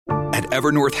At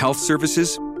Evernorth Health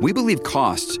Services, we believe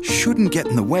costs shouldn't get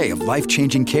in the way of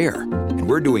life-changing care, and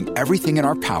we're doing everything in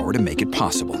our power to make it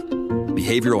possible.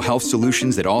 Behavioral health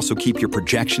solutions that also keep your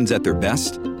projections at their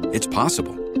best? It's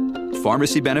possible.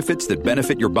 Pharmacy benefits that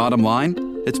benefit your bottom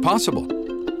line? It's possible.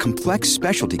 Complex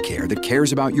specialty care that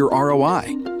cares about your ROI?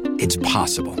 It's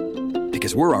possible.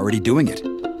 Because we're already doing it.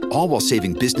 All while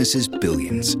saving businesses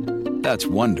billions. That's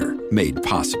Wonder made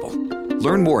possible.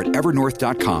 Learn more at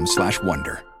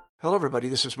evernorth.com/wonder. Hello, everybody.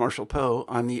 This is Marshall Poe.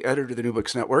 I'm the editor of the New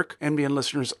Books Network. NBN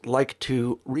listeners like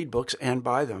to read books and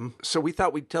buy them. So we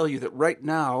thought we'd tell you that right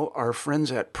now, our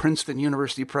friends at Princeton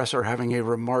University Press are having a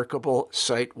remarkable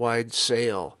site-wide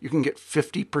sale. You can get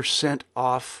 50%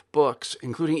 off books,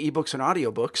 including ebooks and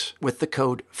audiobooks, with the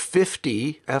code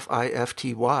 50,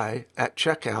 F-I-F-T-Y, at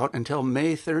checkout until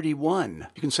May 31.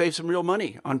 You can save some real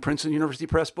money on Princeton University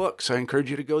Press books. I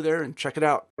encourage you to go there and check it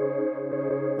out.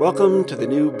 Welcome to the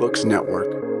New Books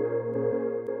Network.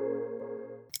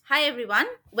 Hi everyone,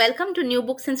 welcome to New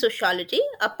Books in Sociology,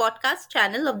 a podcast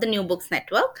channel of the New Books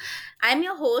Network. I'm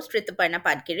your host Rituparna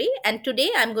Padgiri, and today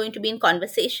I'm going to be in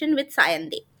conversation with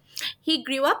Sayan. He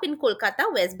grew up in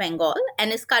Kolkata, West Bengal,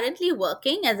 and is currently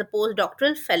working as a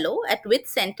postdoctoral fellow at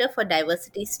WITS Center for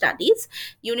Diversity Studies,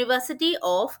 University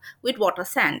of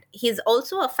Witwatersrand. He is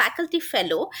also a faculty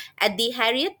fellow at the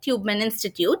Harriet Tubman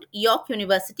Institute, York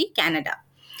University, Canada.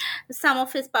 Some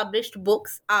of his published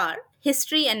books are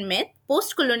History and Myth,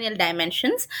 Post-Colonial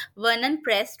Dimensions, Vernon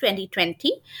Press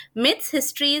 2020, Myths,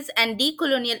 Histories and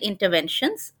Decolonial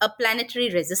Interventions, A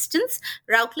Planetary Resistance,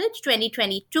 Routledge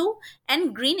 2022,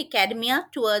 and Green Academia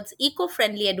Towards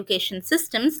Eco-Friendly Education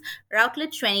Systems,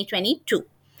 Routledge 2022.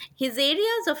 His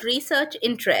areas of research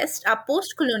interest are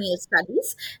post-colonial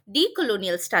studies,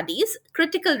 decolonial studies,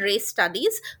 critical race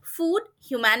studies, food,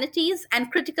 humanities,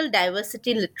 and critical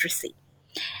diversity literacy.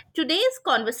 Today's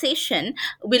conversation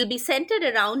will be centered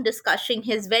around discussing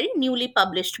his very newly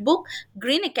published book,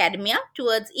 Green Academia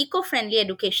Towards Eco-Friendly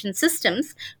Education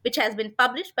Systems, which has been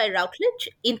published by Routledge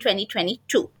in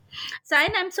 2022.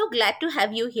 Sayan, I'm so glad to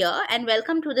have you here and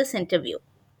welcome to this interview.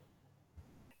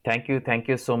 Thank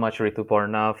you so much,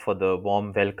 Rituparna, for the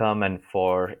warm welcome and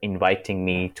for inviting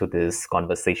me to this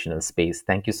conversational space.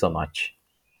 Thank you so much.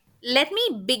 Let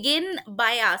me begin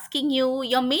by asking you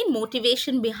your main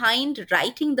motivation behind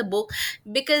writing the book,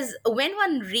 because when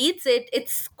one reads it,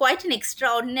 it's quite an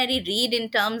extraordinary read in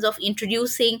terms of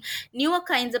introducing newer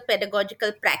kinds of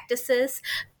pedagogical practices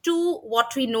to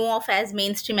what we know of as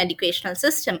mainstream educational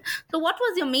system. So what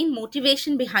was your main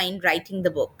motivation behind writing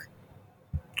the book?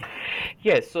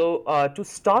 Yes, so to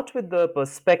start with the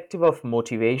perspective of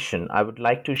motivation, I would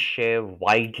like to share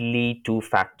widely two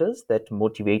factors that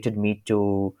motivated me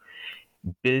to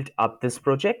build up this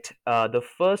project. The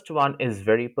first one is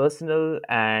very personal,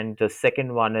 and the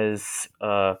second one is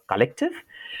collective.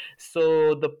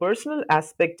 So the personal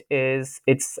aspect is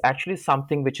it's actually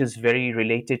something which is very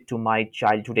related to my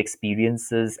childhood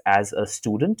experiences as a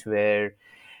student, where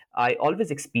I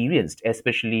always experienced,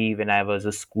 especially when I was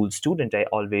a school student, I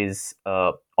always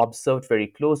observed very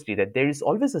closely that there is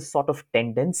always a sort of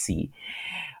tendency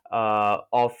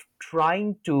of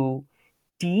trying to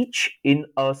teach in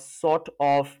a sort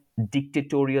of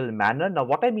dictatorial manner. Now,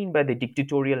 what I mean by the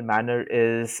dictatorial manner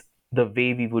is the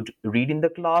way we would read in the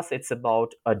class. It's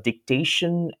about a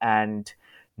dictation and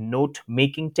note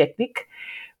making technique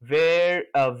where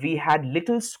we had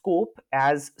little scope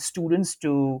as students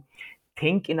to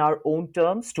think in our own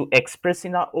terms, to express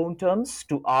in our own terms,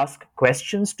 to ask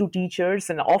questions to teachers.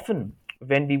 And often,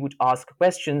 when we would ask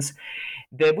questions,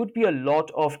 there would be a lot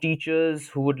of teachers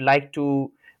who would like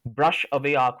to brush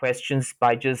away our questions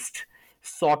by just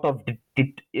sort of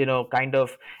kind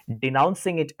of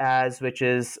denouncing it as which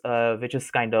is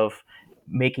kind of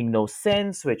making no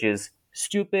sense, which is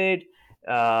stupid,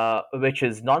 which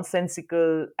is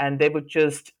nonsensical, and they would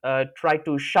just try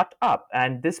to shut up.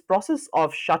 And this process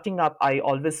of shutting up, I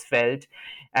always felt,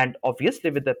 and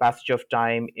obviously with the passage of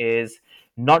time, is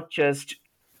not just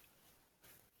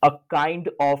a kind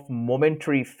of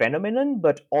momentary phenomenon,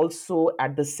 but also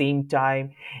at the same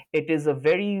time, it is a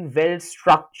very well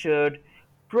structured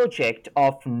project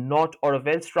of not, or a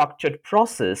well structured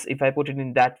process, if I put it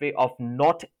in that way, of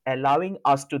not allowing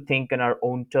us to think in our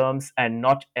own terms and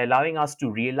not allowing us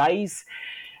to realize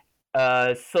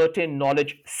certain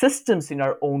knowledge systems in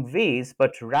our own ways,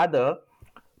 but rather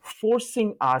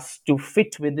forcing us to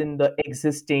fit within the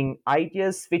existing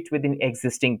ideas, fit within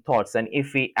existing thoughts. And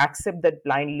if we accept that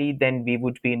blindly, then we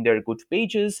would be in their good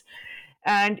pages.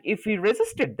 And if we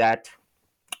resisted that,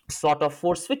 sort of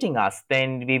force fitting us,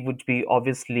 then we would be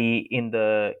obviously in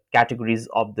the categories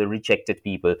of the rejected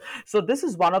people. So this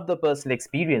is one of the personal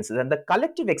experiences, and the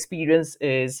collective experience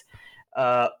is,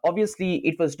 obviously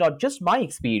it was not just my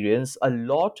experience. A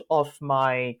lot of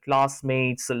my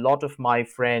classmates, a lot of my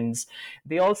friends,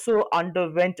 they also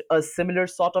underwent a similar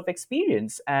sort of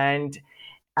experience. And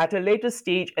at a later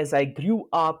stage, as I grew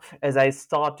up, as I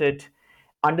started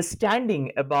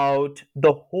understanding about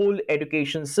the whole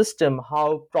education system,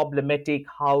 how problematic,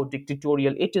 how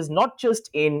dictatorial it is, not just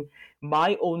in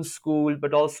my own school,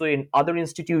 but also in other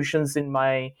institutions in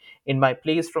my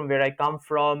place from where I come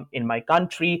from, in my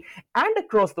country, and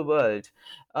across the world.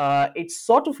 It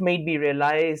sort of made me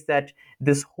realize that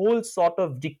this whole sort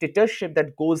of dictatorship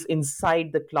that goes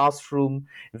inside the classroom,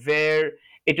 where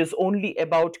it is only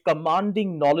about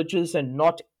commanding knowledges and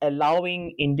not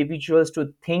allowing individuals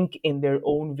to think in their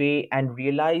own way and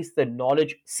realize the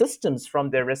knowledge systems from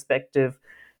their respective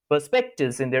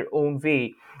perspectives in their own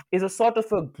way, is a sort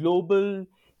of a global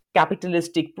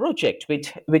capitalistic project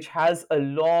which has a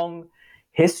long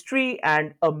history.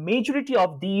 And a majority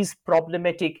of these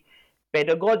problematic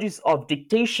pedagogies of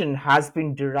dictation has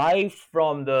been derived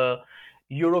from the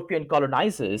European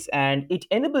colonizers, and it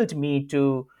enabled me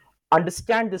to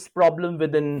understand this problem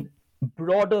within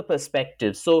broader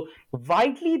perspective. So,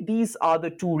 widely, these are the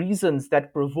two reasons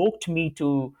that provoked me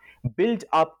to build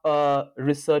up a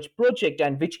research project,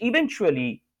 and which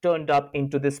eventually turned up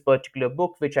into this particular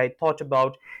book, which I thought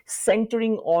about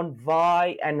centering on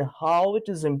why and how it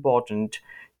is important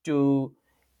to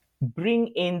bring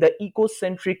in the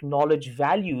ecocentric knowledge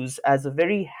values as a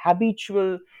very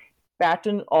habitual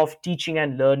pattern of teaching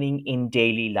and learning in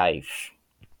daily life.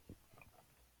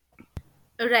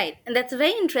 Right, and that's a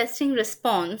very interesting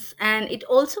response. And it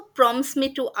also prompts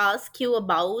me to ask you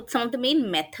about some of the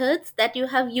main methods that you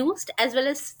have used, as well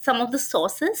as some of the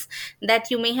sources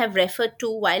that you may have referred to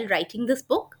while writing this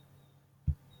book.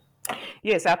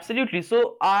 Yes, absolutely.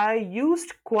 So I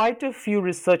used quite a few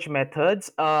research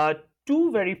methods.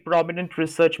 Two very prominent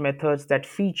research methods that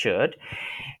featured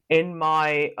in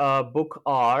my book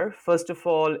are, first of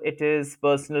all, it is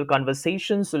personal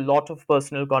conversations, a lot of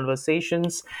personal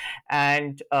conversations.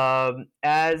 And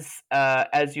as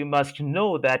you must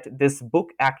know, that this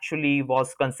book actually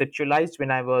was conceptualized when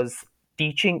I was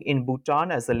teaching in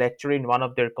Bhutan as a lecturer in one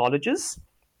of their colleges.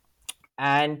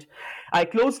 And I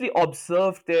closely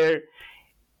observed their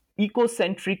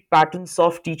ecocentric patterns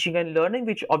of teaching and learning,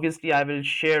 which obviously I will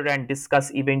share and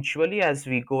discuss eventually as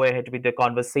we go ahead with the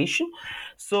conversation.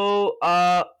 So,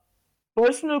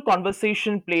 personal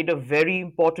conversation played a very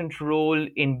important role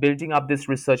in building up this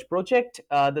research project.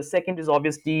 The second is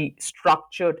obviously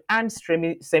structured and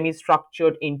semi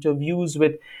structured interviews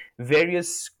with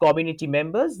various community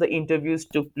members. The interviews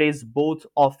took place both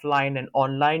offline and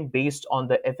online, based on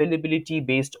the availability,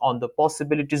 based on the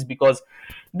possibilities, because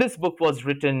this book was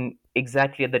written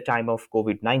exactly at the time of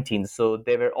COVID 19. So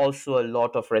there were also a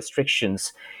lot of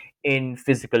restrictions in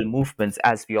physical movements,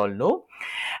 as we all know.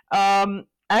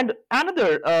 And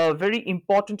another very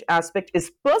important aspect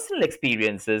is personal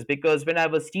experiences, because when I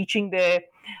was teaching there,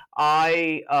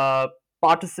 I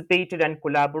participated and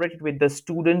collaborated with the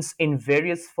students in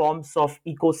various forms of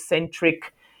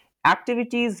ecocentric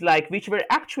activities, like which were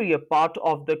actually a part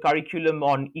of the curriculum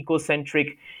on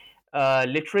ecocentric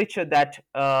literature that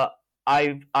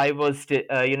I was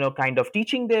kind of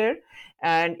teaching there.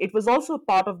 And it was also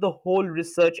part of the whole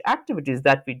research activities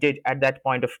that we did at that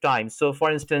point of time. So,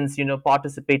 for instance,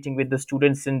 participating with the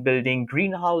students in building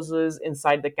greenhouses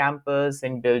inside the campus,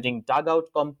 in building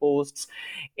dugout composts,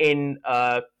 in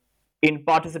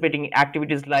participating in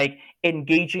activities like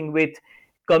engaging with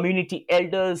community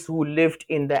elders who lived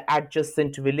in the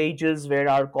adjacent villages where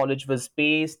our college was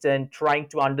based, and trying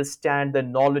to understand the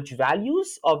knowledge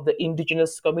values of the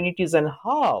indigenous communities and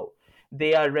how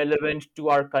they are relevant to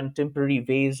our contemporary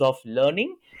ways of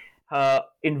learning.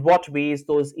 In what ways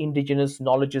those indigenous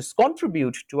knowledges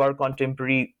contribute to our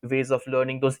contemporary ways of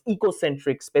learning, those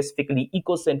ecocentric, specifically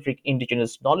ecocentric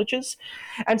indigenous knowledges.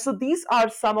 And so these are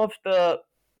some of the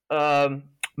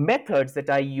methods that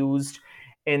I used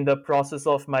in the process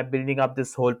of my building up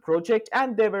this whole project.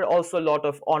 And there were also a lot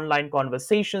of online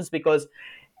conversations, because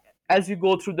as you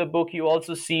go through the book, you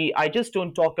also see I just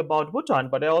don't talk about Bhutan,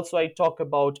 but I talk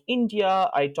about India,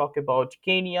 I talk about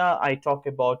Kenya, I talk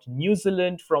about New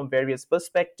Zealand from various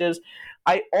perspectives.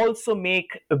 I also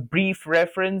make brief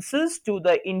references to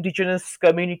the indigenous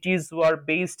communities who are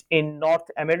based in North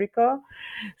America.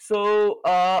 So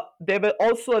there were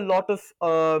also a lot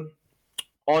of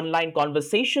online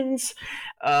conversations.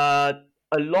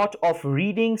 a lot of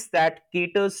readings that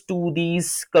caters to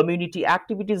these community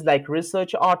activities like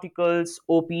research articles,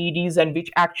 OPEDs, and which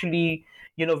actually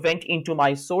went into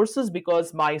my sources,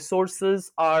 because my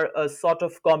sources are a sort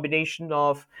of combination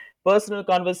of personal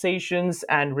conversations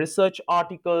and research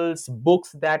articles,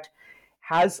 books that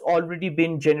has already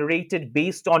been generated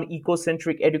based on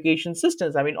ecocentric education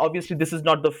systems. I mean, obviously, this is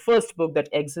not the first book that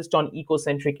exists on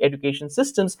ecocentric education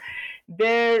systems.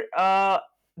 There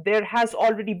has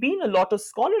already been a lot of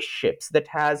scholarships that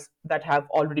have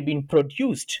already been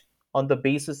produced on the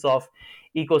basis of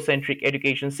ecocentric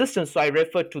education systems. So I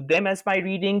refer to them as my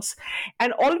readings,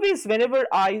 and always whenever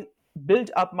I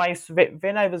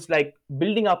when I was like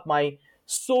building up my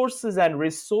sources and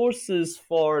resources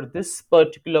for this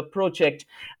particular project,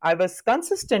 I was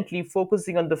consistently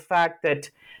focusing on the fact that,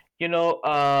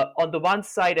 on the one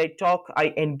side,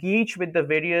 I engage with the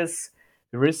various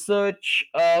research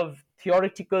of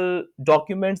theoretical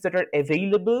documents that are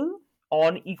available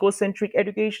on ecocentric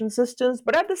education systems,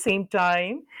 but at the same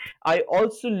time, I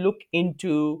also look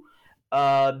into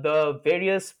the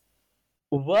various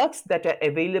works that are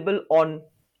available on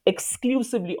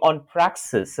exclusively on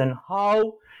praxis, and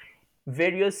how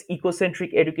various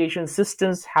ecocentric education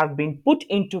systems have been put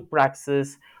into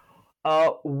praxis,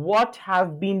 what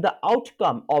have been the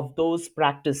outcome of those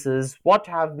practices, what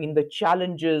have been the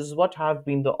challenges, what have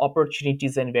been the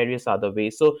opportunities, and various other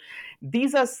ways. So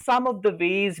these are some of the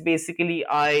ways basically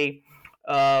I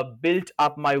built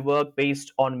up my work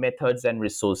based on methods and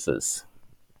resources.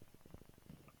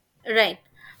 Right.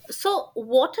 So,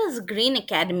 what is Green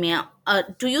Academia?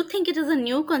 Do you think it is a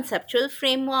new conceptual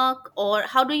framework, or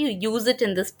how do you use it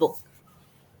in this book?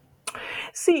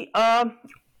 See, I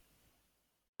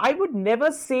would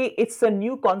never say it's a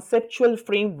new conceptual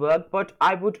framework, but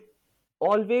I would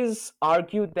always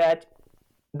argue that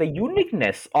the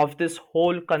uniqueness of this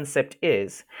whole concept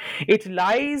is it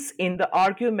lies in the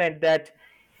argument that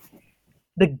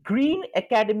the green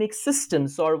academic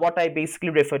systems, or what I basically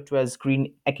refer to as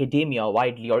green academia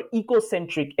widely, or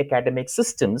ecocentric academic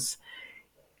systems,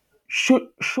 should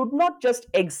not just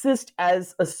exist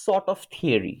as a sort of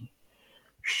theory,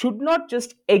 should not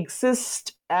just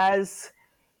exist as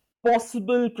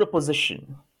possible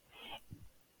proposition.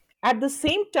 At the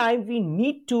same time, we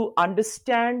need to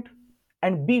understand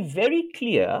and be very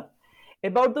clear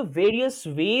about the various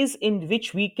ways in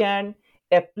which we can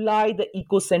apply the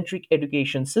ecocentric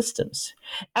education systems.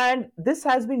 And this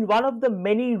has been one of the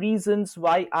many reasons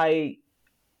why I,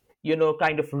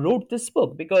 kind of wrote this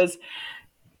book, because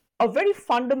a very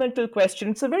fundamental question.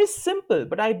 It's a very simple,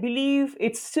 but I believe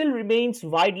it still remains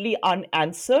widely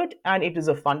unanswered. And it is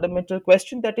a fundamental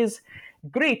question that is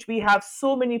great. We have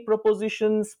so many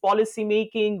propositions, policy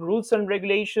making, rules and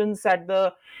regulations at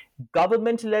the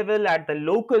government level, at the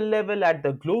local level, at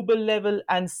the global level,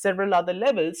 and several other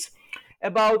levels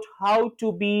about how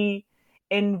to be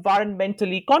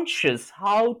environmentally conscious,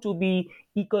 how to be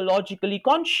ecologically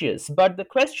conscious. But the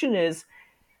question is,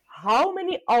 how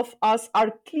many of us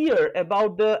are clear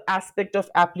about the aspect of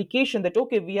application, that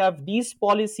okay, we have these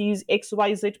policies,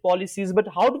 xyz policies, but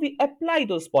how do we apply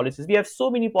those policies? We have so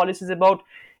many policies about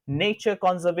nature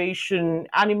conservation,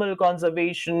 animal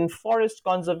conservation, forest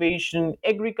conservation,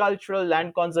 agricultural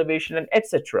land conservation, and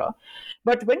etc.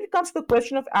 But when it comes to the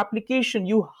question of application,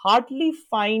 you hardly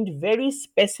find very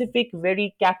specific,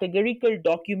 very categorical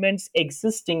documents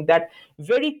existing that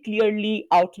very clearly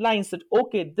outlines that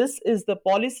okay, this is the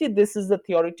policy, this is the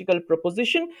theoretical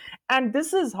proposition, and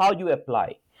this is how you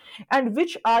apply, and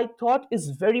which I thought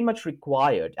is very much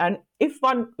required. And if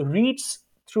one reads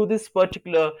through this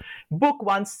particular book,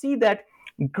 one see that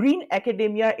green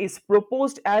academia is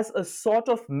proposed as a sort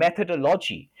of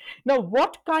methodology. Now,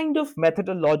 what kind of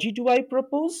methodology do I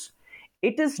propose?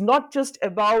 It is not just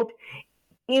about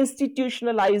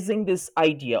institutionalizing this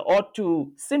idea, or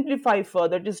to simplify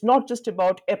further, it is not just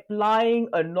about applying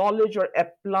a knowledge or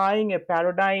applying a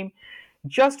paradigm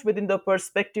just within the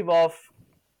perspective of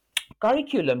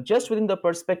curriculum, just within the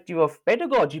perspective of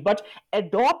pedagogy, but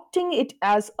adopting it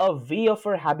as a way of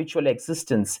our habitual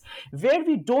existence, where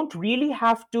we don't really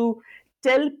have to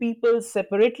tell people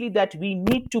separately that we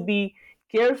need to be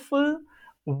careful,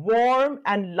 warm,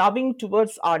 and loving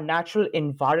towards our natural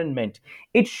environment.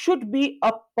 It should be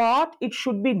a part, it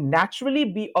should be naturally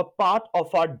be a part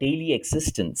of our daily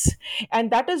existence. And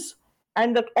that is,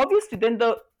 and that obviously then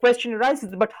the question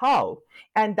arises, but how?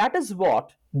 And that is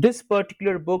what this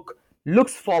particular book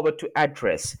looks forward to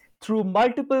address through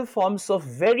multiple forms of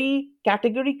very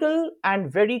categorical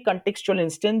and very contextual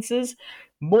instances.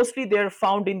 Mostly they are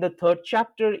found in the third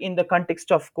chapter in the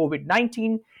context of COVID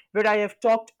 19, where I have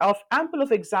talked of ample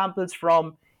of examples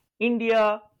from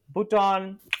India,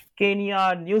 Bhutan,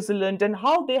 Kenya, New Zealand, and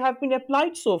how they have been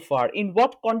applied so far, in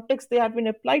what context they have been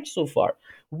applied so far,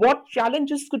 what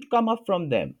challenges could come up from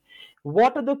them,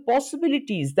 what are the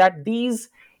possibilities that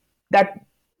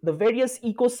the various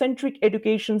ecocentric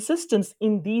education systems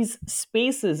in these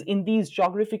spaces, in these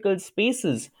geographical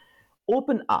spaces,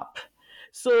 open up.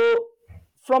 So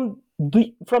from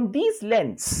these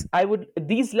lenses, I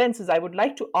would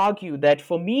like to argue that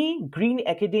for me, green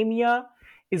academia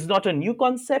is not a new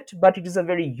concept, but it is a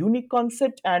very unique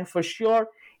concept, and for sure,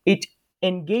 it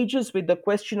engages with the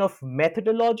question of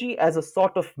methodology as a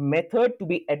sort of method to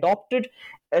be adopted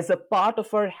as a part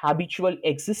of our habitual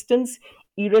existence,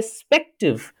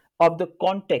 irrespective of the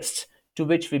context to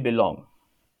which we belong.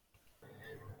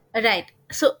 Right.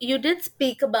 So you did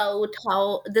speak about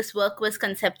how this work was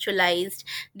conceptualized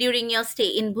during your stay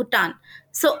in Bhutan.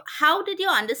 So, how did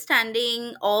your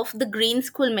understanding of the green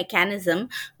school mechanism,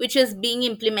 which is being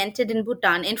implemented in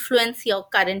Bhutan, influence your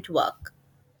current work?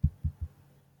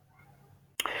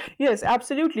 Yes,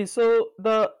 absolutely. So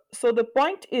the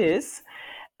point is,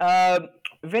 uh,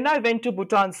 when I went to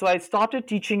Bhutan, so I started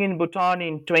teaching in Bhutan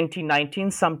in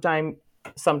 2019, sometimes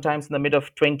in the mid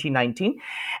of 2019,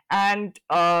 and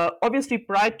obviously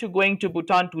prior to going to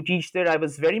Bhutan to teach there, I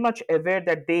was very much aware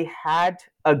that they had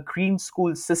a green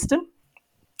school system,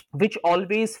 which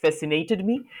always fascinated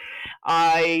me.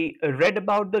 I read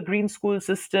about the green school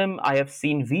system. I have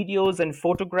seen videos and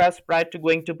photographs prior to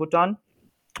going to Bhutan.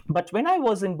 But when I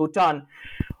was in Bhutan,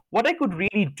 what I could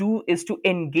really do is to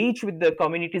engage with the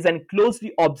communities and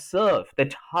closely observe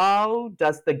that how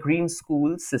does the green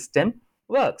school system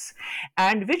works,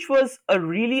 and which was a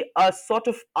really a sort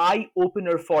of eye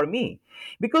opener for me,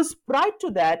 because prior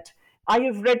to that I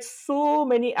have read so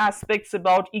many aspects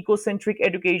about ecocentric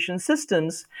education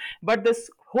systems, but this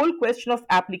whole question of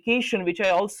application, which I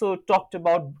also talked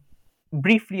about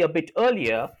briefly a bit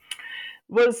earlier,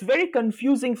 was very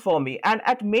confusing for me, and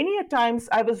at many a times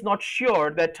I was not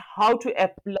sure that how to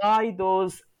apply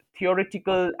those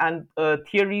theoretical and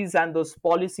theories and those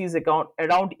policies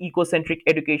around ecocentric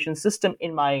education system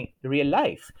in my real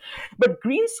life. But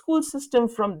green school system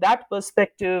from that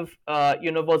perspective,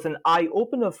 was an eye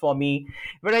opener for me,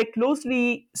 where I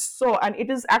closely saw, and it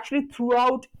is actually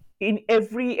throughout in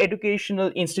every educational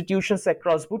institutions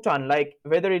across Bhutan, like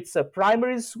whether it's a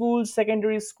primary school,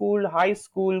 secondary school, high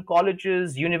school,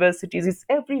 colleges, universities, it's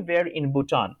everywhere in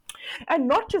Bhutan. And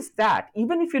not just that,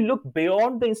 even if you look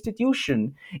beyond the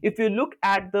institution, if you look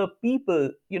at the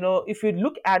people, if you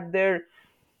look at their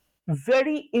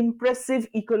very impressive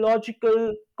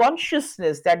ecological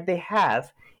consciousness that they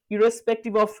have,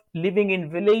 irrespective of living in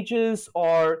villages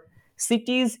or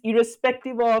cities,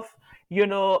 irrespective of,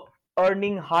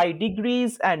 earning high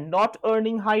degrees and not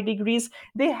earning high degrees.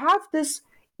 They have this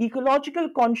ecological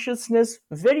consciousness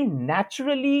very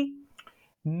naturally,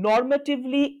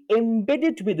 normatively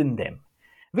embedded within them,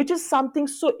 which is something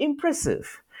so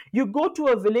impressive. You go to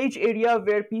a village area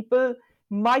where people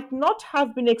might not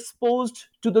have been exposed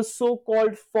to the so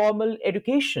called formal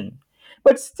education.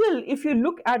 But still, if you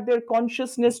look at their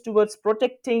consciousness towards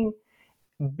protecting,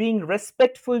 being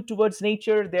respectful towards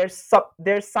nature,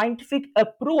 their scientific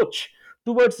approach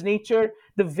towards nature,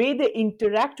 the way they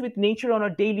interact with nature on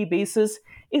a daily basis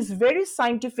is very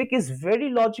scientific, is very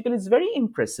logical, is very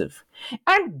impressive.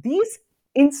 And these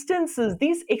instances,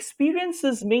 these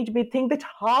experiences made me think that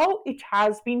how it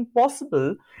has been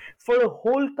possible for a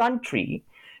whole country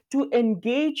to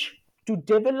engage, to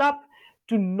develop,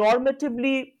 to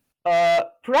normatively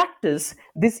practice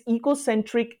this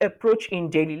ecocentric approach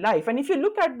in daily life. And if you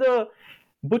look at the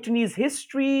Bhutanese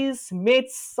histories,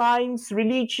 myths, science,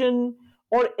 religion,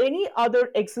 or any other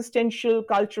existential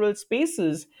cultural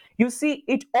spaces, you see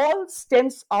it all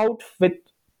stems out with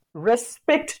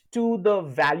respect to the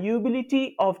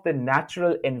valuability of the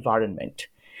natural environment.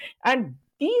 And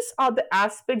these are the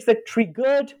aspects that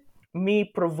triggered me,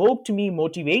 provoked me,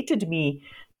 motivated me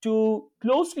to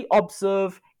closely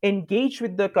observe, engage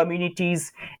with the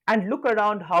communities, and look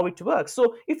around how it works.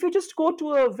 So, if you just go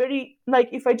to a very, like,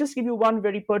 if I just give you one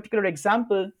very particular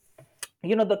example,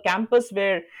 the campus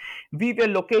where we were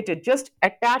located, just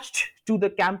attached to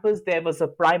the campus there was a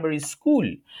primary school.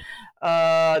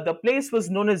 The place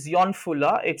was known as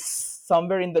Yonfula. It's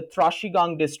somewhere in the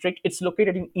Trashigang district. It's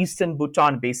located in eastern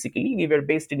Bhutan. Basically, we were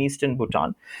based in eastern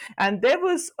Bhutan, and there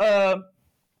was a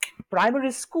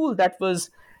primary school that was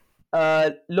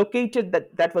located,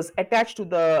 that was attached to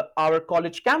the our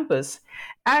college campus.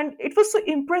 And it was so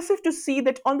impressive to see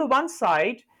that on the one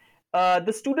side,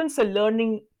 the students are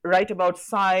learning right about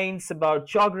science, about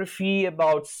geography,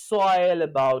 about soil,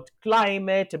 about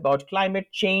climate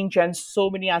change, and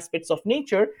so many aspects of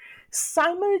nature.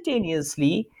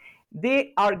 Simultaneously,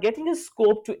 they are getting a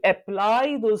scope to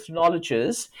apply those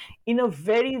knowledges in a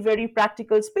very, very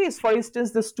practical space. For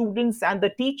instance, the students and the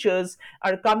teachers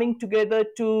are coming together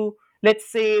to,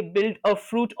 let's say, build a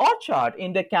fruit orchard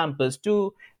in the campus,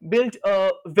 to build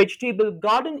a vegetable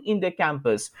garden in the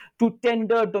campus, to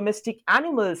tender domestic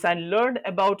animals and learn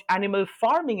about animal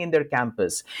farming in their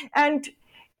campus. And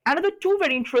another two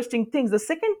very interesting things. The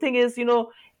second thing is,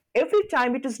 every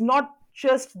time it is not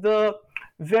just the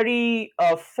very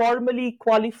formally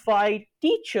qualified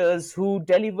teachers who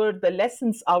deliver the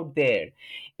lessons out there.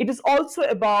 It is also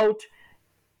about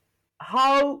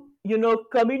how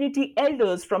community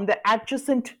elders from the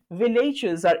adjacent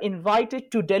villages are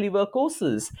invited to deliver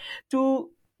courses,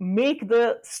 to make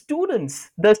the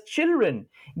students, the children,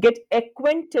 get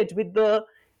acquainted with the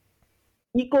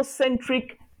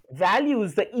ecocentric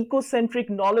values, the ecocentric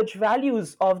knowledge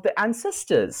values of the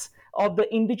ancestors, of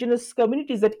the indigenous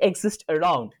communities that exist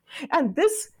around. And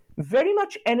this very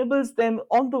much enables them,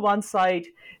 on the one side,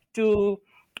 to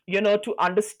to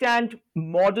understand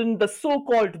the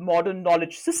so-called modern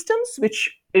knowledge systems,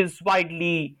 which is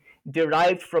widely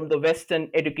derived from the Western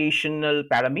educational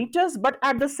parameters, but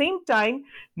at the same time,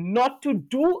 not to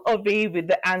do away with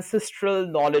the ancestral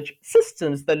knowledge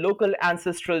systems, the local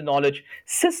ancestral knowledge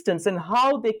systems, and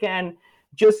how they can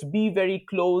just be very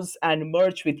close and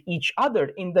merge with each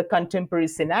other in the contemporary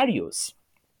scenarios.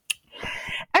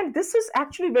 And this is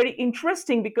actually very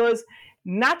interesting because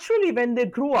naturally, when they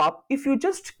grew up, if you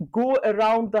just go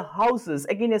around the houses,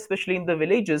 again, especially in the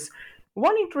villages,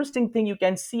 one interesting thing you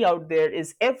can see out there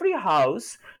is every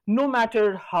house, no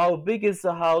matter how big is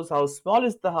the house, how small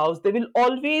is the house, they will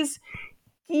always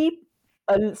keep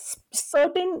a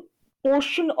certain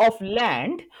portion of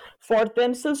land for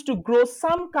themselves to grow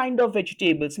some kind of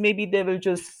vegetables. Maybe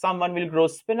someone will grow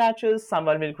spinaches,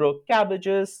 someone will grow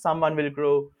cabbages, someone will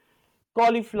grow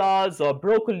cauliflowers or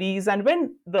broccolis, and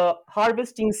when the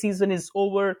harvesting season is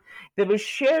over, they will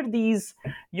share these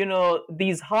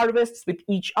harvests with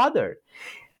each other.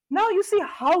 Now you see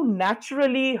how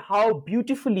naturally, how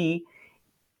beautifully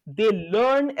they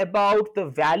learn about the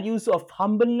values of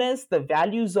humbleness, the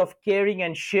values of caring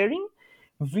and sharing,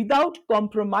 without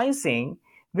compromising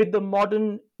with the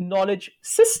modern knowledge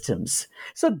systems.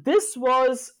 So this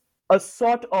was a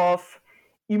sort of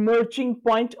emerging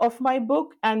point of my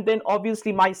book. And then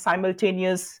obviously my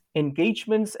simultaneous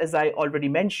engagements, as I already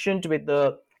mentioned, with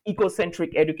the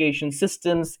ecocentric education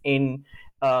systems in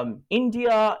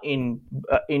India, in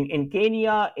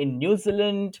Kenya, in New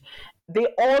Zealand, they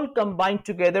all combined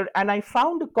together, and I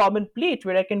found a common plate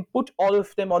where I can put all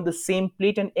of them on the same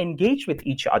plate and engage with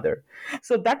each other.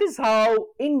 So that is how,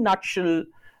 in nutshell,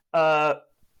 uh,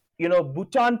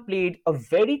 Bhutan played a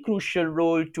very crucial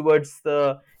role towards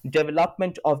the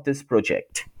development of this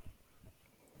project.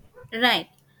 Right.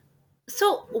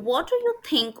 So, what do you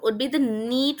think would be the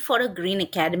need for a green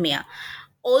academia?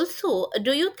 Also,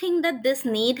 do you think that this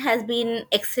need has been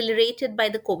accelerated by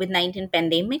the COVID-19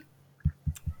 pandemic?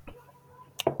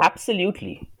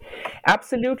 Absolutely.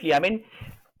 Absolutely. I mean,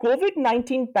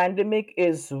 COVID-19 pandemic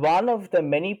is one of the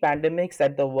many pandemics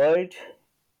that the world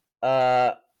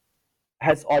uh,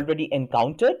 has already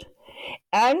encountered.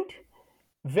 And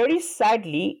very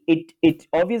sadly, it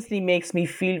obviously makes me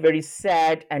feel very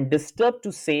sad and disturbed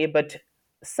to say, but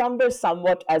somewhere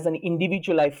somewhat as an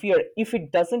individual I fear, if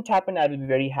it doesn't happen I will be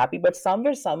very happy, but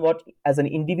somewhere somewhat as an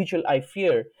individual I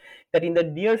fear that in the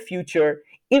near future,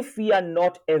 if we are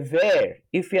not aware,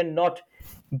 if we are not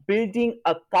building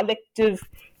a collective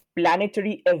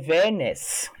planetary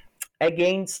awareness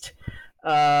against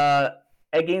uh,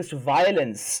 against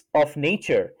violence of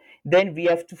nature, then we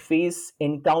have to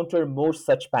encounter more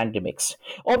such pandemics.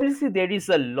 Obviously, there is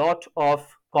a lot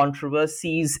of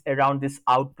controversies around this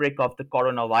outbreak of the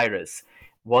coronavirus.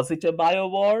 Was it a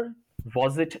biowar?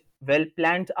 Was it well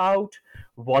planned out?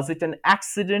 Was it an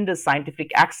accident, a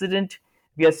scientific accident?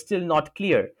 We are still not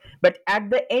clear. But at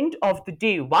the end of the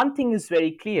day, one thing is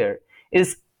very clear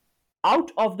is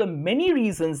out of the many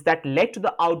reasons that led to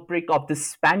the outbreak of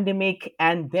this pandemic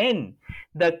and then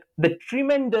the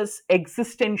tremendous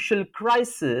existential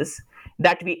crisis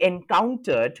that we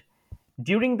encountered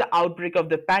during the outbreak of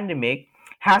the pandemic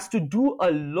has to do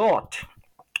a lot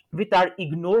with our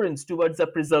ignorance towards the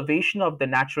preservation of the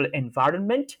natural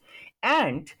environment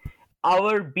and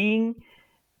our being,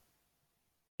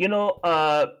 you know,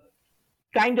 uh,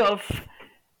 kind of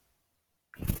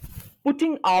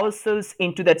putting ourselves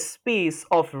into that space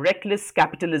of reckless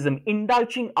capitalism,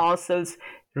 indulging ourselves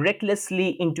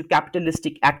recklessly into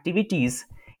capitalistic activities,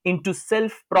 into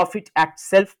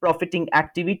self-profiting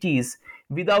activities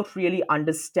without really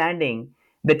understanding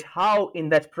that how in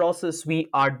that process we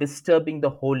are disturbing the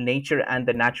whole nature and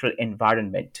the natural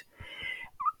environment.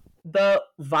 The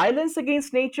violence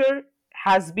against nature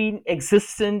has been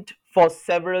existent for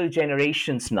several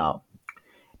generations now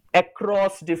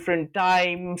across different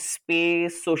time,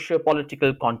 space,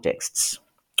 socio-political contexts.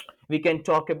 We can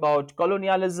talk about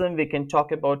colonialism, we can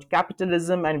talk about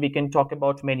capitalism, and we can talk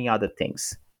about many other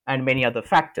things and many other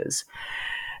factors.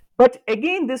 But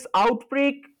again, this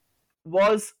outbreak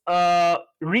was a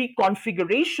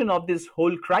reconfiguration of this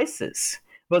whole crisis,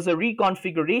 was a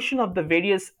reconfiguration of the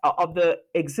various of the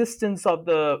existence of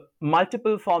the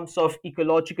multiple forms of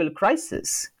ecological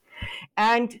crisis.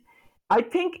 And I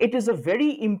think it is a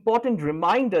very important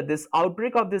reminder. This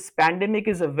outbreak of this pandemic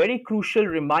is a very crucial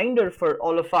reminder for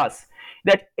all of us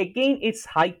that, again, it's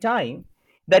high time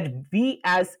that we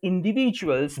as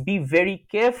individuals be very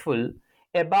careful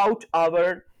about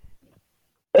our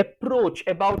approach,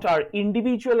 about our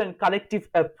individual and collective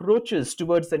approaches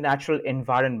towards the natural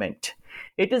environment.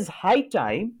 It is high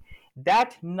time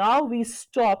that now we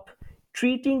stop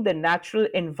treating the natural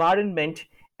environment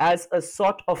as a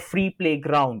sort of free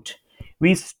playground.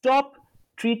 We stop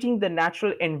treating the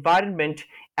natural environment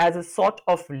as a sort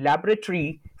of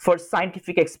laboratory for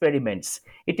scientific experiments.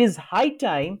 It is high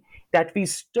time that we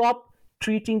stop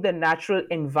treating the natural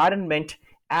environment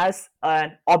as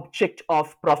an object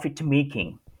of profit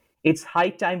making. It's high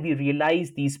time we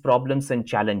realize these problems and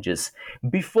challenges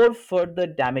before further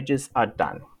damages are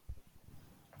done.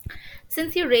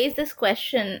 Since you raised this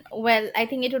question, well, I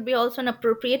think it would be also an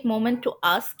appropriate moment to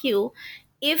ask you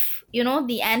if,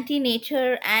 the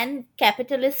anti-nature and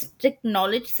capitalistic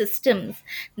knowledge systems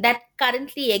that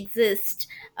currently exist,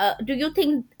 do you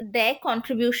think their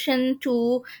contribution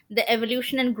to the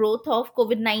evolution and growth of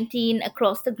COVID-19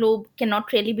 across the globe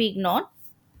cannot really be ignored?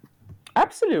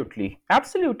 Absolutely,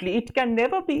 absolutely. It can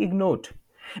never be ignored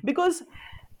because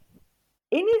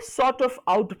any sort of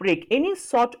outbreak, any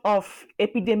sort of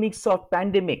epidemics or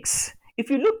pandemics,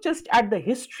 if you look just at the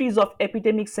histories of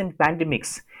epidemics and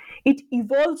pandemics, it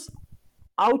evolves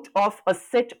out of a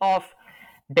set of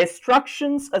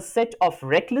destructions, a set of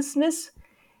recklessness,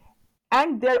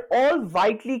 and they're all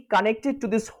vitally connected to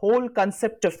this whole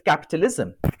concept of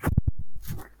capitalism.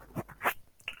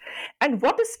 And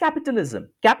what is capitalism?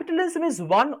 Capitalism is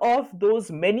one of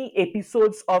those many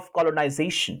episodes of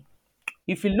colonization.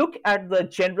 If you look at the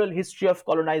general history of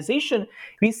colonization,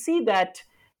 we see that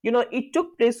it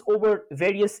took place over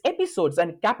various episodes,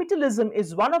 and capitalism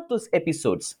is one of those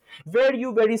episodes where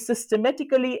you very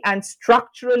systematically and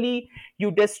structurally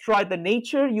you destroy the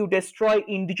nature, you destroy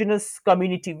indigenous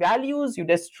community values,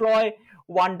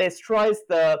 one destroys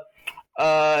the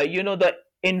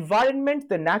environment,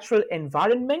 the natural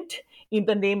environment, in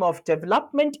the name of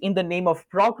development, in the name of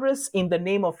progress, in the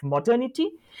name of modernity.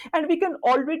 And we can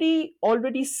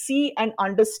already see and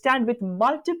understand with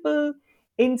multiple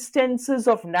instances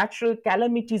of natural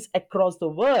calamities across the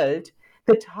world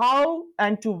that how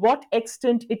and to what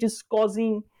extent it is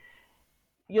causing,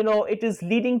 it is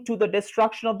leading to the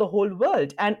destruction of the whole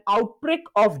world. An outbreak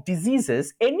of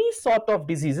diseases, any sort of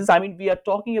diseases, I mean, we are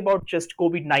talking about just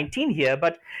COVID-19 here,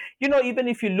 but even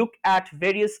if you look at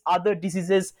various other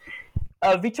diseases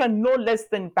which are no less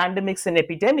than pandemics and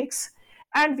epidemics,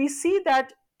 and we see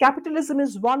that capitalism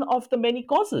is one of the many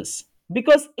causes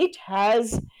because it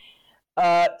has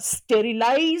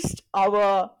sterilized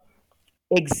our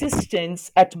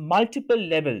existence at multiple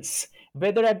levels,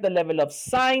 whether at the level of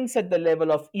science, at the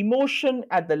level of emotion,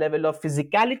 at the level of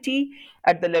physicality,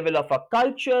 at the level of our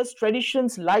cultures,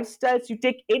 traditions, lifestyles. You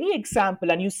take any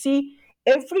example and you see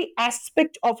every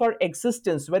aspect of our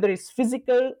existence, whether it's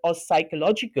physical or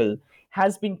psychological,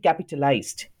 has been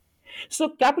capitalized. So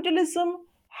capitalism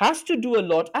has to do a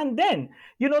lot. And then,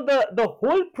 the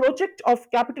whole project of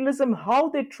capitalism, how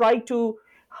they try to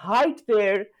hide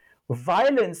their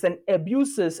violence and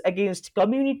abuses against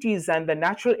communities and the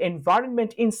natural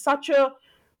environment in such a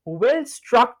well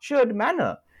structured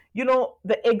manner.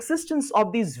 The existence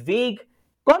of these vague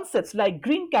concepts like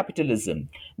green capitalism,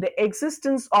 the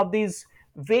existence of these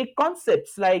vague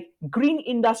concepts like green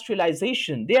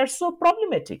industrialization, they are so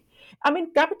problematic. I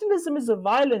mean, capitalism is a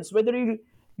violence, whether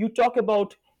you talk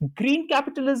about green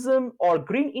capitalism or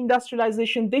green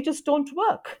industrialization, they just don't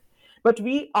work. But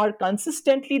we are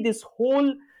consistently this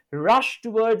whole rush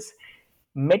towards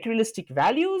materialistic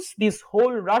values, this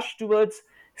whole rush towards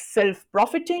self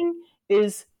profiting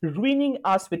is ruining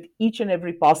us with each and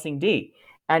every passing day.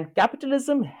 And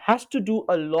capitalism has to do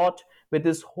a lot with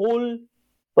this whole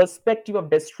perspective of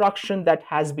destruction that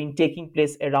has been taking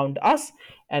place around us.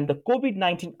 And the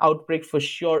COVID-19 outbreak for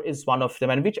sure is one of them,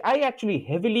 and which I actually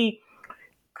heavily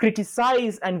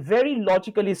criticized and very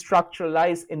logically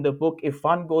structuralized in the book if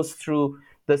one goes through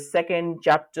the second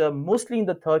chapter, mostly in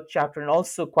the third chapter, and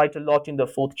also quite a lot in the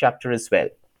fourth chapter as well.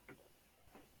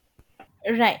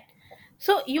 Right.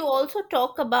 So you also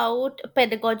talk about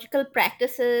pedagogical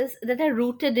practices that are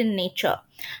rooted in nature.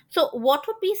 So what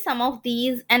would be some of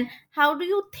these, and how do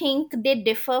you think they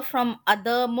differ from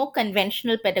other more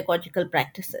conventional pedagogical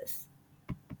practices?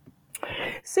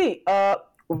 See,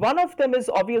 one of them is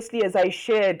obviously, as I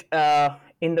shared,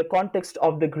 in the context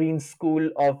of the Green School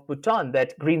of Bhutan,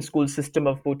 that Green School system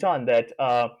of Bhutan, that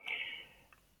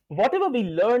whatever we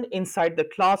learn inside the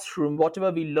classroom, whatever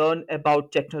we learn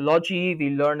about technology, we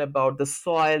learn about the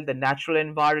soil, the natural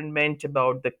environment,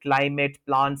 about the climate,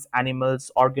 plants,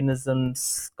 animals, organisms,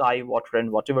 sky, water,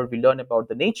 and whatever we learn about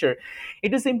the nature,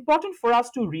 it is important for us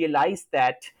to realize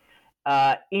that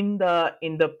in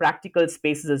the practical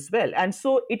spaces as well. And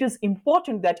so it is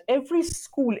important that every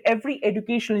school, every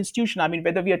educational institution, I mean,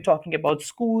 whether we are talking about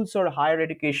schools or higher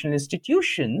education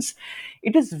institutions,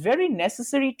 it is very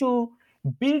necessary to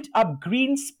build up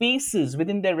green spaces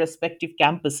within their respective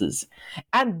campuses.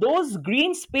 And those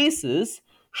green spaces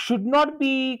should not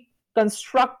be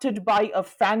constructed by a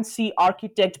fancy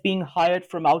architect being hired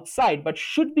from outside, but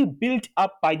should be built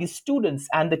up by the students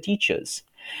and the teachers.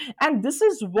 And this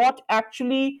is what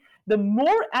actually, the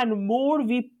more and more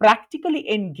we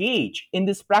practically engage in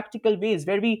these practical ways,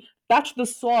 where we touch the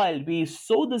soil, we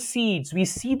sow the seeds, we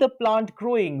see the plant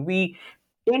growing, we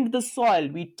tend the soil,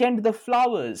 we tend the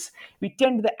flowers, we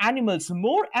tend the animals,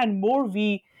 more and more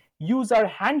we use our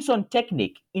hands on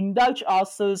technique, indulge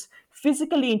ourselves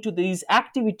physically into these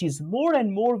activities, more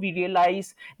and more we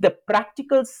realize the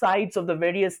practical sides of the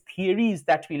various theories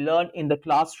that we learn in the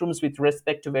classrooms with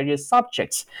respect to various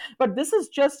subjects. But this is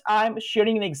just, I'm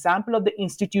sharing an example of the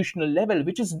institutional level,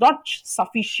 which is not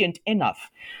sufficient enough.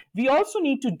 We also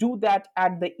need to do that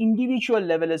at the individual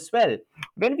level as well.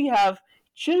 When we have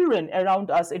children around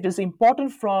us, it is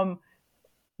important from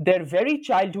their very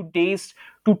childhood days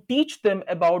to teach them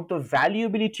about the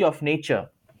valuability of nature.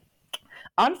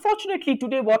 Unfortunately,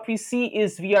 today what we see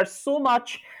is we are so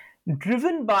much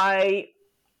driven by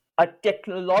a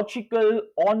technological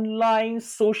online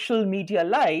social media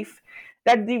life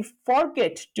that they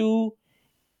forget to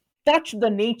touch the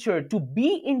nature, to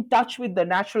be in touch with the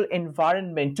natural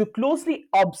environment, to closely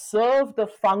observe the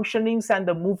functionings and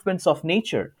the movements of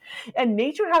nature. And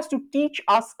nature has to teach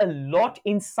us a lot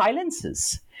in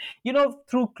silences.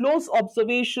 Through close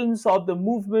observations of the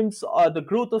movements or the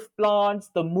growth of plants,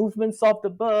 the movements of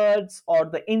the birds or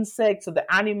the insects or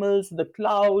the animals, the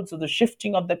clouds or the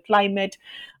shifting of the climate,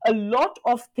 a lot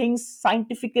of things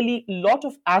scientifically, a lot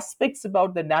of aspects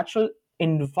about the natural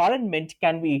environment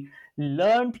can be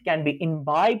learned, can be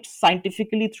imbibed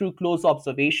scientifically through close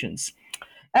observations.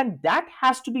 And that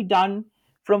has to be done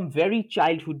from very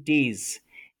childhood days.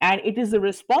 And it is the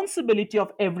responsibility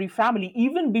of every family,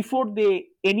 even before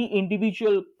any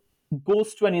individual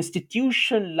goes to an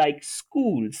institution like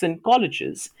schools and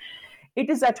colleges. It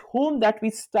is at home that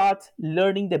we start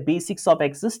learning the basics of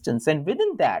existence. And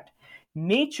within that,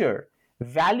 nature,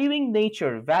 valuing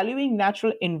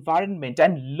natural environment,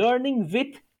 and learning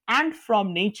with and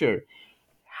from nature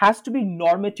has to be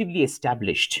normatively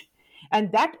established.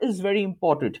 And that is very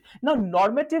important. Now,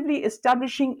 normatively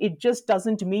establishing it just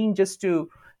doesn't mean just to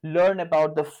learn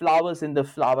about the flowers in the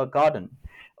flower garden,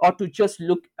 or to just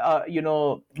to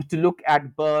look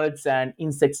at birds and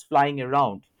insects flying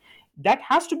around. That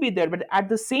has to be there, but at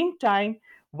the same time,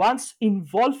 one's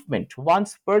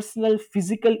personal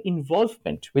physical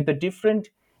involvement with the different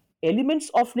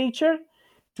elements of nature,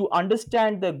 to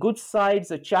understand the good sides,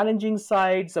 the challenging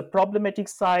sides, the problematic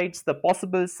sides, the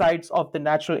possible sides of the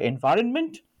natural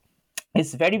environment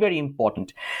is very, very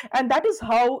important. And that is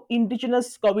how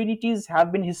indigenous communities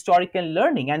have been historically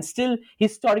learning and still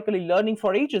historically learning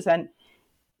for ages. And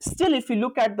still, if you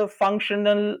look at the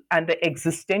functional and the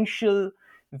existential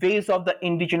ways of the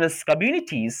indigenous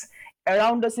communities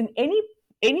around us in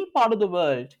any part of the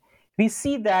world, we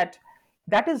see that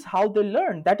that is how they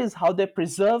learn, that is how they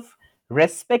preserve,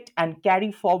 respect, and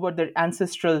carry forward their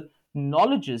ancestral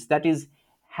knowledges, that is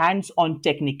hands-on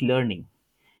technique learning,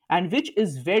 and which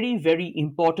is very, very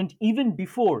important even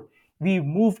before we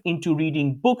move into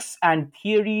reading books and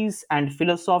theories and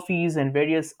philosophies and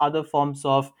various other forms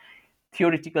of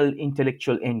theoretical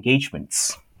intellectual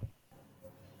engagements.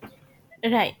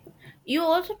 Right. You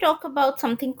also talk about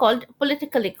something called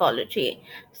political ecology.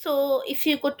 So, if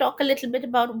you could talk a little bit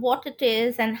about what it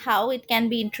is and how it can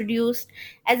be introduced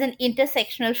as an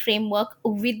intersectional framework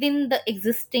within the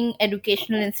existing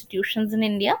educational institutions in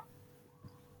India.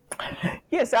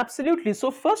 Yes, absolutely.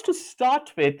 So, first to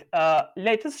start with,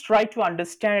 let us try to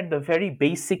understand at the very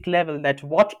basic level that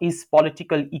what is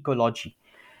political ecology.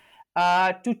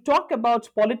 To talk about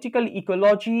political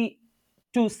ecology,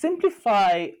 to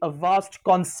simplify a vast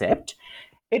concept,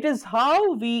 it is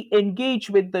how we engage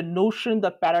with the notion,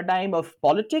 the paradigm of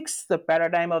politics, the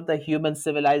paradigm of the human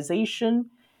civilization,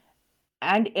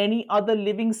 and any other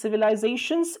living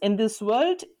civilizations in this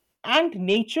world, and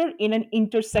nature in an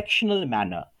intersectional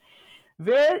manner.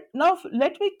 Where now,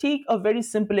 let me take a very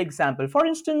simple example. For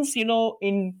instance,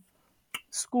 in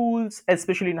schools,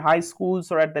 especially in high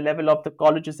schools or at the level of the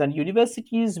colleges and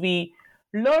universities, we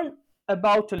learn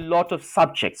about a lot of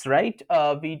subjects, right?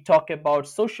 We talk about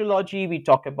sociology, we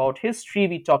talk about history,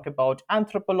 we talk about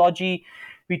anthropology,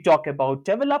 we talk about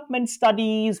development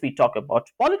studies, we talk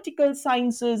about political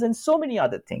sciences, and so many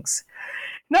other things.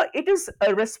 Now, it is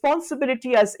a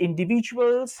responsibility as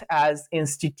individuals, as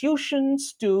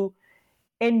institutions, to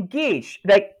engage,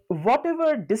 like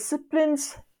whatever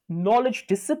disciplines, knowledge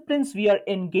disciplines we are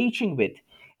engaging with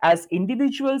as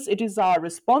individuals, it is our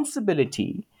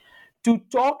responsibility to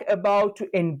talk about, to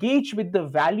engage with the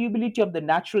valuability of the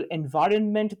natural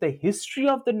environment, the history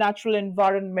of the natural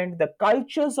environment, the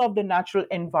cultures of the natural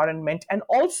environment, and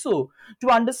also to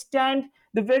understand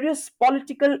the various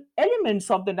political elements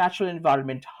of the natural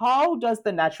environment. How does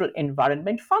the natural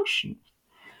environment function?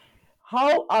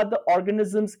 How are the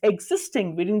organisms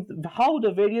existing within, how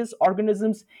the various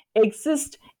organisms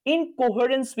exist in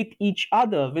coherence with each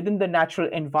other within the natural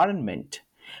environment?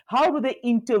 How do they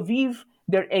interweave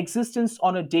their existence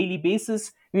on a daily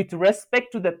basis with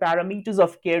respect to the parameters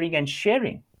of caring and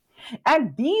sharing?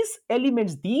 And these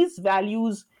elements, these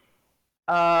values,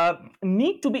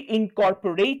 need to be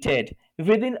incorporated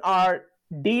within our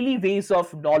daily ways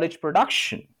of knowledge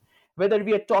production. Whether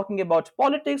we are talking about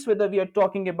politics, whether we are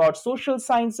talking about social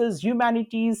sciences,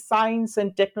 humanities, science,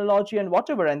 and technology, and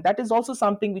whatever. And that is also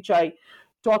something which I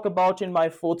talk about in my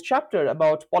fourth chapter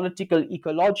about political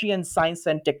ecology and science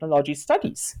and technology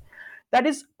studies. That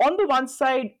is, on the one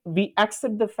side, we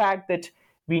accept the fact that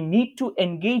we need to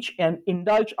engage and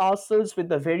indulge ourselves with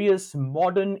the various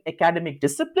modern academic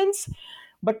disciplines,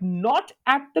 but not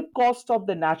at the cost of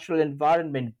the natural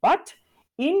environment, but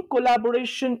in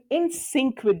collaboration, in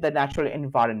sync with the natural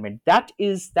environment. That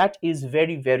is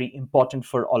very, very important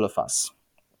for all of us.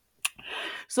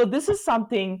 So this is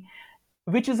something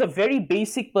which is a very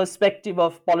basic perspective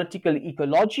of political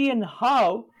ecology, and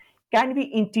how can we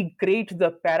integrate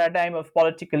the paradigm of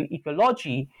political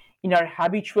ecology in our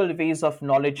habitual ways of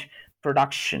knowledge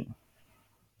production.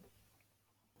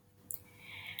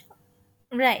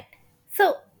 Right.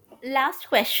 So, last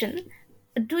question.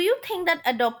 Do you think that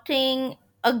adopting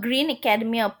a green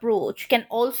academia approach can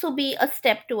also be a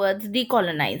step towards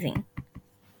decolonizing?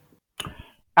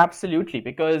 Absolutely,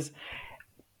 because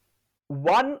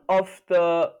one of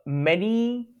the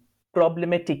many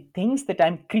problematic things that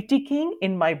I'm critiquing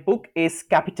in my book is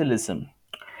capitalism.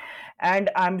 And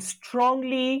I'm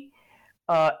strongly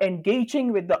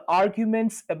engaging with the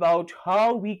arguments about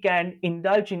how we can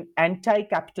indulge in anti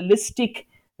capitalistic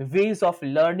ways of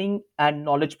learning and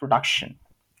knowledge production.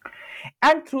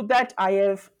 And through that, I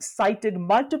have cited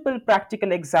multiple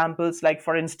practical examples. Like,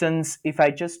 for instance, if I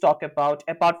just talk about,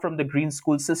 apart from the green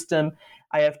school system,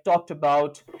 I have talked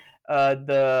about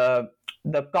the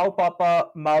Kaupapa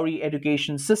Maori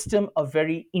education system, a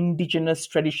very indigenous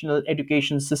traditional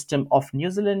education system of New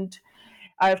Zealand.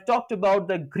 I have talked about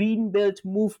the Green Belt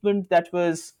movement that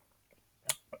was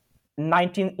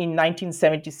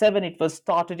 1977. It was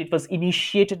started, it was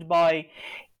initiated by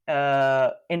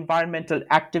environmental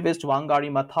activist Wangari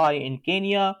Maathai in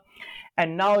Kenya,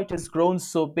 and now it has grown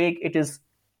so big. It is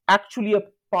actually a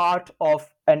part of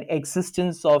an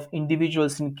existence of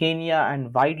individuals in Kenya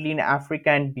and widely in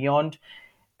Africa and beyond,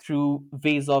 through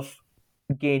ways of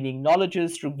gaining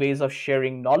knowledges, through ways of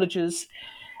sharing knowledges.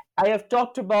 I have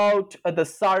talked about the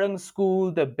Sarang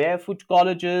School, the Barefoot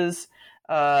Colleges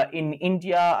in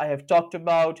India. I have talked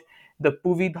about the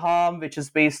Puvidham, which is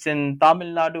based in Tamil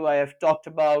Nadu. I have talked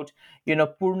about,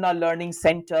 Purna Learning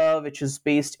Center, which is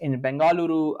based in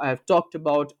Bengaluru. I have talked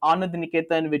about Anand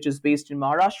Niketan, which is based in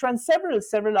Maharashtra, and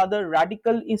several other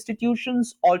radical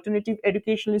institutions, alternative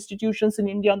educational institutions in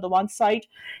India on the one side,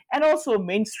 and also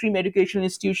mainstream educational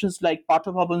institutions like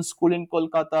Pathabhavan School in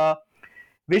Kolkata,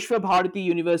 Vishwa Bharati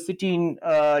University in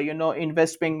in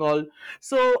West Bengal.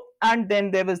 So, and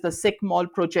then there was the Sikh Mall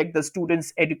project, the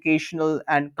Students' Educational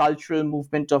and Cultural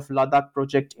Movement of Ladakh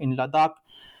project in Ladakh.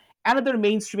 Another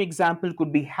mainstream example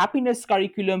could be Happiness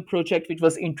Curriculum project, which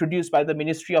was introduced by the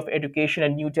Ministry of Education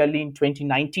in New Delhi in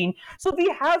 2019. So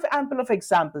we have ample of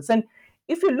examples, and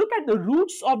if you look at the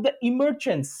roots of the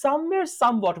emergence, somewhere,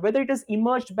 somewhat, whether it has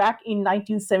emerged back in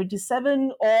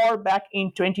 1977 or back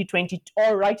in 2020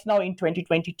 or right now in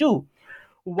 2022,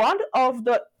 one of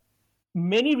the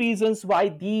many reasons why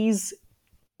these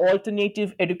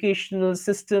alternative educational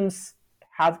systems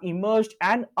have emerged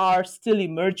and are still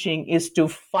emerging is to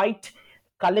fight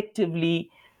collectively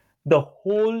the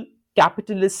whole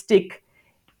capitalistic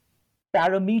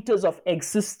parameters of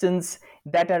existence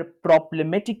that are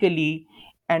problematically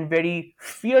and very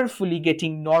fearfully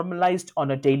getting normalized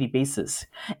on a daily basis.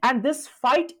 And this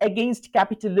fight against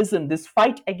capitalism, this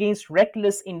fight against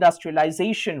reckless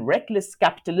industrialization, reckless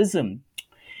capitalism,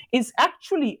 is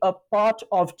actually a part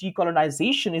of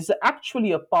decolonization, is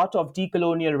actually a part of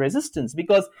decolonial resistance,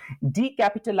 because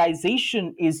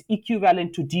decapitalization is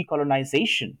equivalent to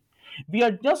decolonization. We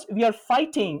are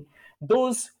fighting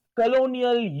those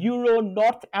colonial Euro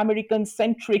North American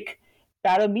centric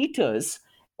parameters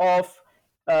of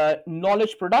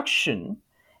knowledge production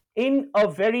in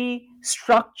a very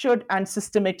structured and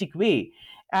systematic way.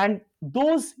 And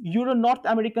those Euro North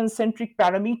American centric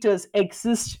parameters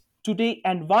exist today,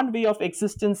 and one way of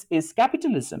existence is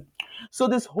capitalism. So,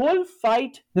 this whole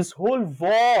fight, this whole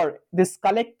war, this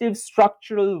collective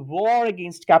structural war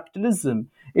against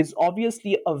capitalism is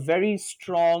obviously a very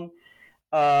strong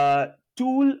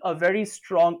tool, a very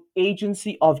strong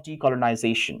agency of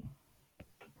decolonization.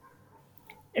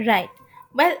 Right.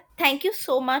 Well, thank you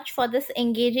so much for this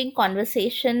engaging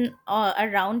conversation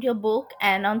around your book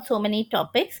and on so many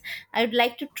topics. I would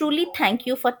like to truly thank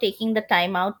you for taking the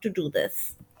time out to do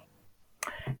this.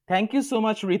 Thank you so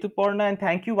much, Rituparna, and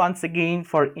thank you once again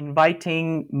for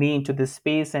inviting me into this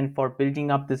space and for building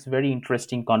up this very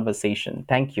interesting conversation.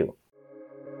 Thank you.